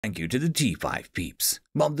Thank you to the T5 peeps,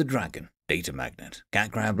 Bob the Dragon, Datamagnet,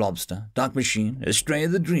 Cat Crab Lobster, DuckMachine,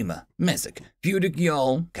 Astraya the Dreamer, Mezec, Feudic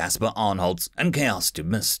Jarl, Casper Arnholtz, and Chaos to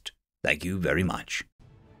Mist. Thank you very much.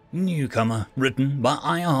 Newcomer, written by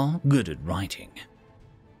IAreGoodAtRighting.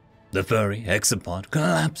 The furry hexapod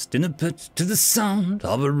collapsed in a pit to the sound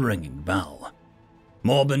of a ringing bell.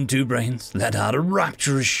 Morbin Two Brains let out a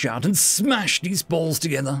rapturous shout and smashed his balls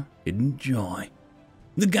together in joy.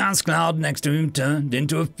 The gas cloud next to him turned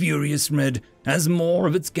into a furious red as more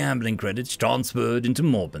of its gambling credits transferred into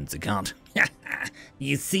Morbin's account.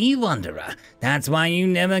 You see, Wanderer, that's why you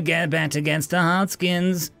never get bet against the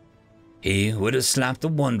Hardskins. He would have slapped the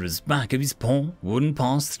Wanderer's back if his paw wouldn't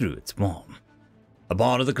pass through its palm. A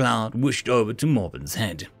part of the cloud whooshed over to Morbin's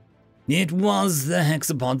head. It was the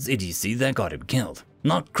hexapod's idiocy that got him killed,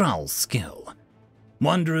 not Krowl's skill.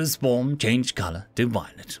 Wanderer's form changed color to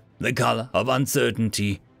violet, the color of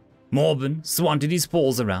uncertainty. Morbin swatted his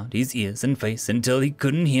paws around his ears and face until he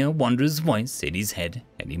couldn't hear Wanderer's voice in his head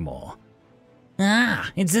anymore.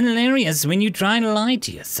 It's hilarious when you try to lie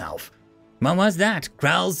to yourself. What was that,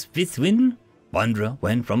 Krowl's fifth win? Wanderer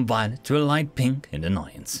went from violet to a light pink in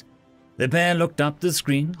annoyance. The pair looked up the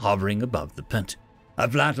screen hovering above the pit. A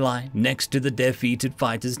flat line next to the defeated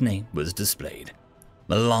fighter's name was displayed,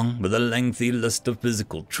 along with a lengthy list of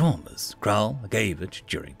physical traumas Krowl gave it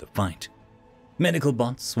during the fight. Medical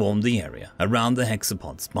bots swarmed the area around the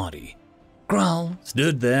hexapod's body. Krowl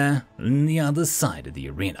stood there on the other side of the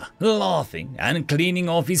arena, laughing and cleaning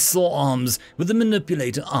off his sore arms with the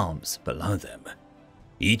manipulator arms below them.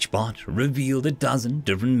 Each bot revealed a dozen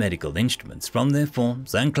different medical instruments from their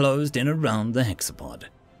forms and closed in around the hexapod.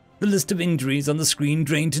 The list of injuries on the screen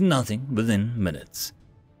drained to nothing within minutes.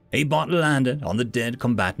 A bot landed on the dead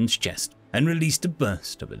combatant's chest and released a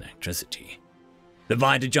burst of electricity. The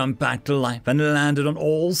fighter jumped back to life and landed on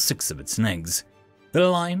all 6 of its legs. The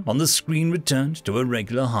line on the screen returned to a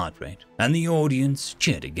regular heart rate, and the audience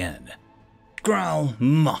cheered again. Growl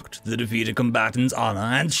mocked the defeated combatant's honor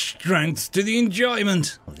and strength to the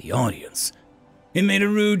enjoyment of the audience. He made a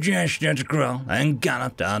rude gesture to Growl and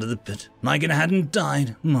galloped out of the pit like it hadn't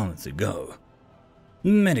died moments ago.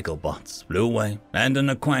 Medical bots flew away, and an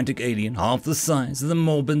aquatic alien half the size of the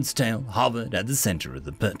Morbin's tail hovered at the center of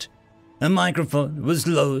the pit. A microphone was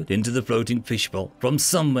lowered into the floating fishbowl from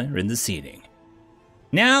somewhere in the ceiling.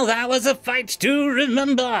 "Now that was a fight to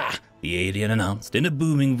remember," the alien announced in a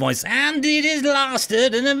booming voice, "and it has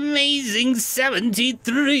lasted an amazing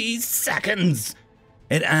 73 seconds.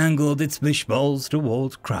 It angled its fishbowls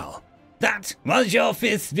towards Krowl. "That was your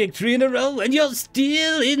 5th victory in a row, and you're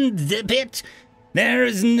still in the pit. There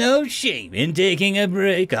is no shame in taking a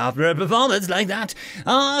break after a performance like that.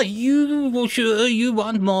 Are you sure you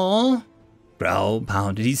want more?" Krowl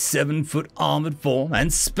pounded his 7-foot armored form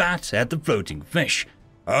and spat at the floating fish.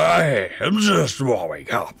 "I am just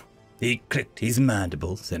warming up." He clicked his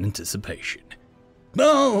mandibles in anticipation.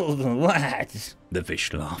 "Oh, what?" the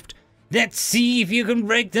fish laughed. "Let's see if you can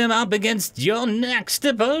break them up against your next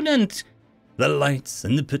opponent." The lights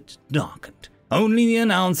in the pit darkened. Only the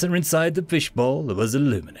announcer inside the fishbowl was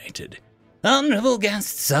illuminated. "Honorable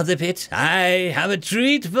guests of the pit, I have a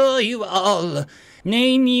treat for you all.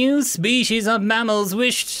 A new species of mammals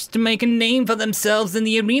wish to make a name for themselves in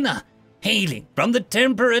the arena, hailing from the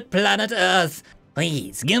temperate planet Earth.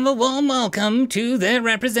 Please give a warm welcome to their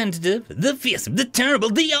representative, the fearsome, the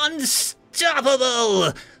terrible, the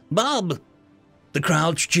unstoppable Bob." The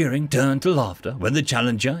crowd's cheering turned to laughter when the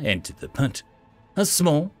challenger entered the pit. A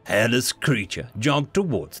small, hairless creature jogged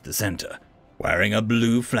towards the center, wearing a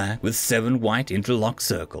blue flag with 7 white interlocked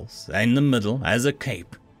circles in the middle as a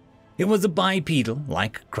cape. It was a bipedal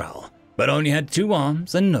like Krowl, but only had 2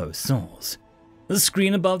 arms and no saws. The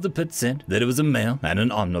screen above the pit said that it was a male and an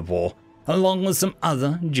omnivore, along with some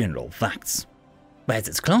other general facts. "Where's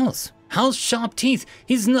its claws? How's sharp teeth?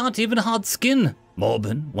 He's not even hard skin,"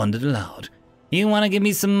 Morbin wondered aloud. "You want to give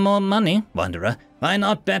me some more money, Wanderer? Why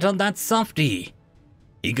not bet on that softie?"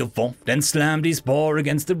 He coughed and slammed his paw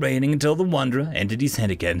against the railing until the Wanderer entered his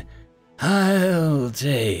head again. "I'll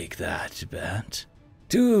take that bet.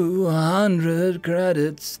 200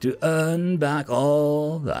 credits to earn back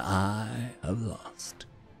all that I have lost."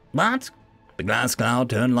 "What?" The glass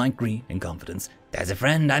cloud turned light green in confidence. "There's a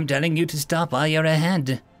friend I'm telling you to stop while you're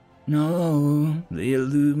ahead." "No, the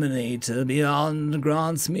Illuminator beyond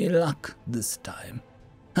grants me luck this time.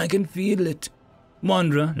 I can feel it."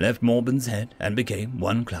 Wanderer left Morbin's head and became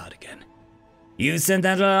one cloud again. "You said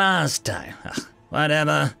that last time.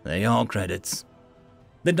 Whatever, they're your credits."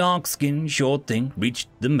 The dark-skinned, short thing reached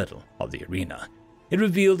the middle of the arena. It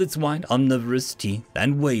revealed its white, omnivorous teeth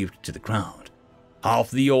and waved to the crowd.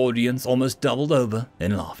 Half the audience almost doubled over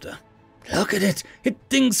in laughter. "Look at it! It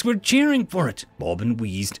thinks we're cheering for it," Morben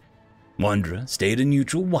wheezed. Wanderer stayed a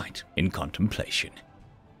neutral white in contemplation.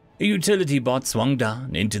 A utility bot swung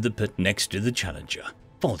down into the pit next to the Challenger,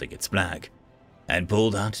 folding its flag, and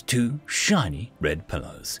pulled out 2 shiny red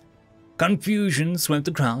pillows. Confusion swept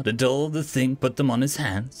the crowd until the thing put them on his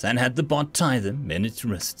hands and had the bot tie them in its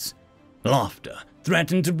wrists. Laughter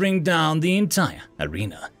threatened to bring down the entire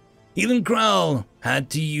arena. Even Growl had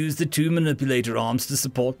to use the 2 manipulator arms to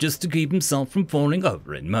support just to keep himself from falling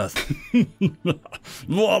over in mirth.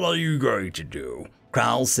 "What are you going to do?"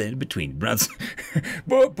 Growl said between breaths.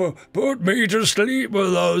 Put me to sleep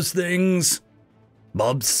with those things."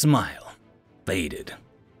 Bob's smile faded.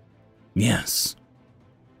 "Yes."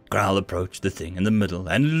 Growl approached the thing in the middle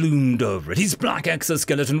and loomed over it. His black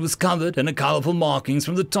exoskeleton was covered in colorful markings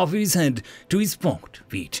from the top of his head to his forked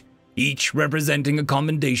feet, each representing a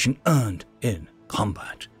commendation earned in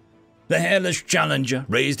combat. The hairless Challenger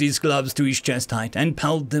raised his gloves to his chest height and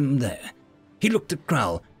held them there. He looked at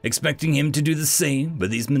Growl, expecting him to do the same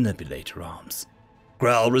with his manipulator arms.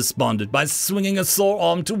 Growl responded by swinging a sore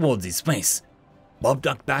arm towards his face. Bob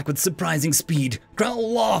ducked back with surprising speed.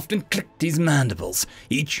 Growl laughed and clicked his mandibles,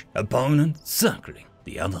 each opponent circling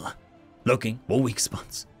the other, looking for weak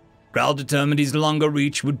spots. Growl determined his longer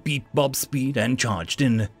reach would beat Bob's speed and charged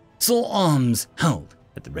in, sore arms held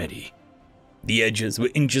at the ready. The edges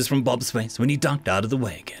were inches from Bob's face when he ducked out of the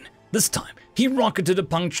way again. This time, he rocketed a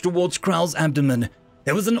punch towards Growl's abdomen.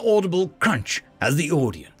 There was an audible crunch as the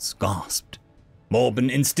audience gasped. Morben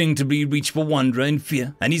instinctively reached for Wanderer in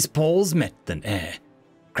fear, and his paws met thin air.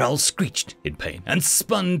 Growl screeched in pain and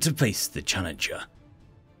spun to face the Challenger.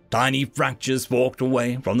 Tiny fractures forked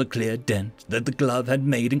away from the clear dent that the glove had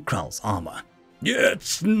made in Growl's armor.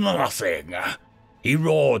 "It's nothing," he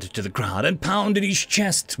roared to the crowd and pounded his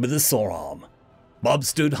chest with his sore arm. Bob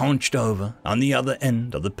stood hunched over on the other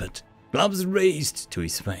end of the pit, gloves raised to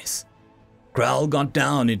his face. Growl got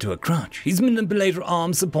down into a crouch, his manipulator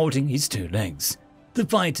arm supporting his 2 legs. The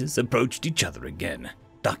fighters approached each other again,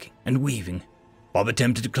 ducking and weaving. Bob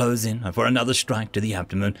attempted to close in for another strike to the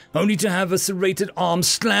abdomen, only to have a serrated arm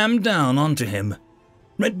slam down onto him.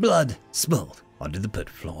 Red blood spilled onto the pit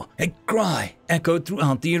floor. A cry echoed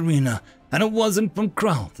throughout the arena, and it wasn't from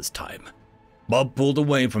Growl this time. Bob pulled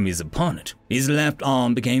away from his opponent. His left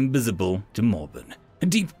arm became visible to Morben. A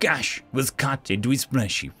deep gash was cut into his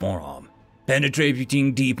fleshy forearm,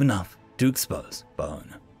 penetrating deep enough to expose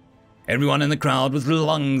bone. Everyone in the crowd with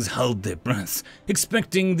lungs held their breaths,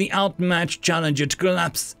 expecting the outmatched Challenger to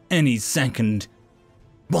collapse any second.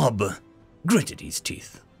 Bob gritted his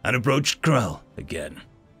teeth and approached Growl again.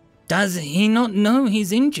 "Does he not know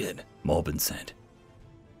he's injured?" Morben said.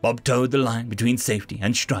 Bob towed the line between safety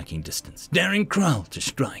and striking distance, daring Growl to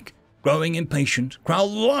strike. Growing impatient, Growl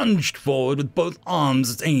lunged forward with both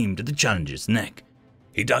arms aimed at the Challenger's neck.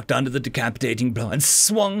 He ducked under the decapitating blow and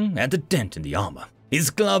swung at the dent in the armor. His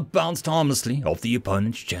glove bounced harmlessly off the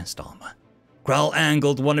opponent's chest armor. Growl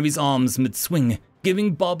angled one of his arms mid-swing,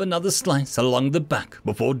 giving Bob another slice along the back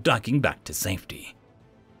before ducking back to safety.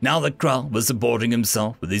 Now that Growl was supporting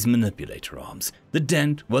himself with his manipulator arms, the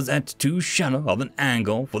dent was at too shallow of an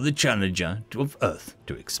angle for the Challenger of Earth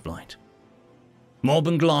to exploit.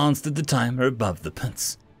 Morben glanced at the timer above the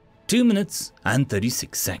pits. 2 minutes and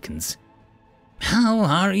 36 seconds. "How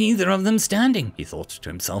are either of them standing?" he thought to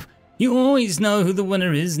himself. "You always know who the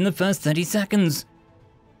winner is in the first 30 seconds.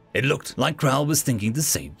 It looked like Growl was thinking the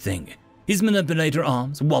same thing. His manipulator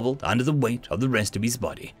arms wobbled under the weight of the rest of his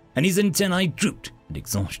body, and his antennae drooped in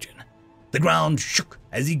exhaustion. The ground shook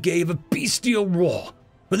as he gave a bestial roar.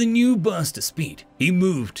 With a new burst of speed, he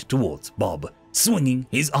moved towards Bob, swinging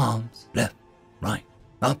his arms left, right,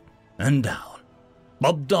 up, and down.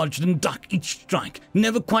 Bob dodged and ducked each strike,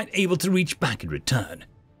 never quite able to reach back in return.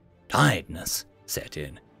 Tiredness set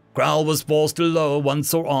in. Growl was forced to lower one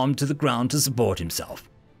sore arm to the ground to support himself.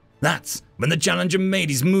 That's when the Challenger made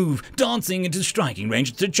his move, dancing into striking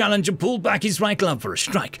range. The Challenger pulled back his right glove for a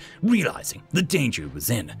strike, realizing the danger he was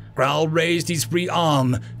in. Growl raised his free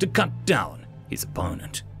arm to cut down his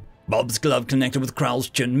opponent. Bob's glove connected with Growl's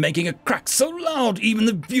chin, making a crack so loud even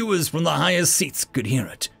the viewers from the higher seats could hear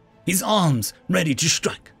it. His arms, ready to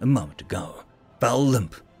strike a moment ago, fell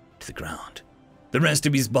limp to the ground. The rest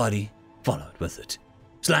of his body followed with it.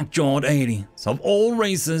 Slack-jawed aliens of all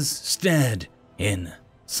races stared in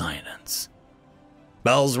silence.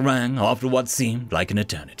 Bells rang after what seemed like an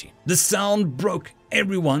eternity. The sound broke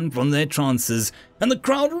everyone from their trances, and the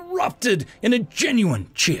crowd erupted in a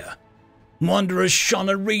genuine cheer. Wanderer shone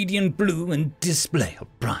a radiant blue in display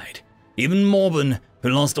of pride. Even Morben, who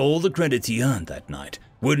lost all the credits he earned that night,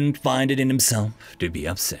 wouldn't find it in himself to be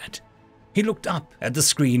upset. He looked up at the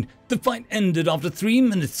screen. The fight ended after 3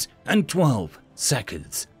 minutes and 12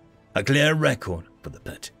 seconds. A clear record for the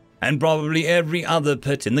pit, and probably every other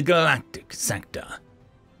pit in the galactic sector.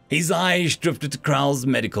 His eyes drifted to Kral's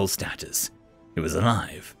medical status. He was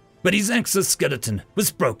alive, but his exoskeleton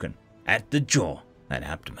was broken at the jaw and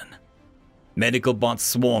abdomen. Medical bots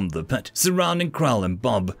swarmed the pit, surrounding Kral and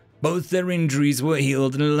Bob. Both their injuries were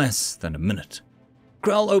healed in less than a minute.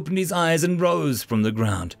 Kral opened his eyes and rose from the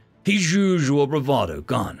ground, his usual bravado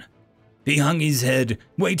gone. He hung his head,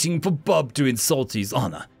 waiting for Bob to insult his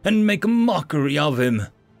honor and make a mockery of him.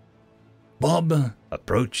 Bob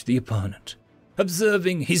approached the opponent,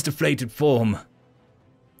 observing his deflated form.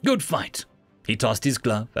 Good fight. He tossed his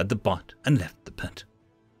glove at the bot and left the pit.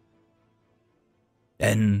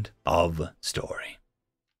 End of story.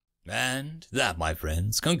 And that, my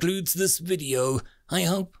friends, concludes this video. I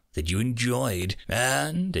hope that you enjoyed,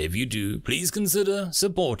 and if you do, please consider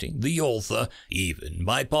supporting the author, even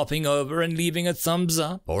by popping over and leaving a thumbs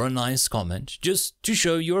up or a nice comment, just to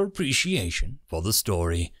show your appreciation for the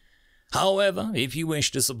story. However, if you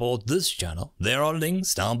wish to support this channel, there are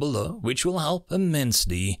links down below which will help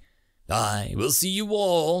immensely. I will see you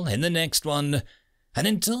all in the next one, and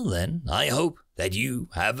until then, I hope that you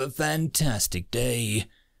have a fantastic day.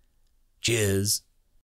 Cheers.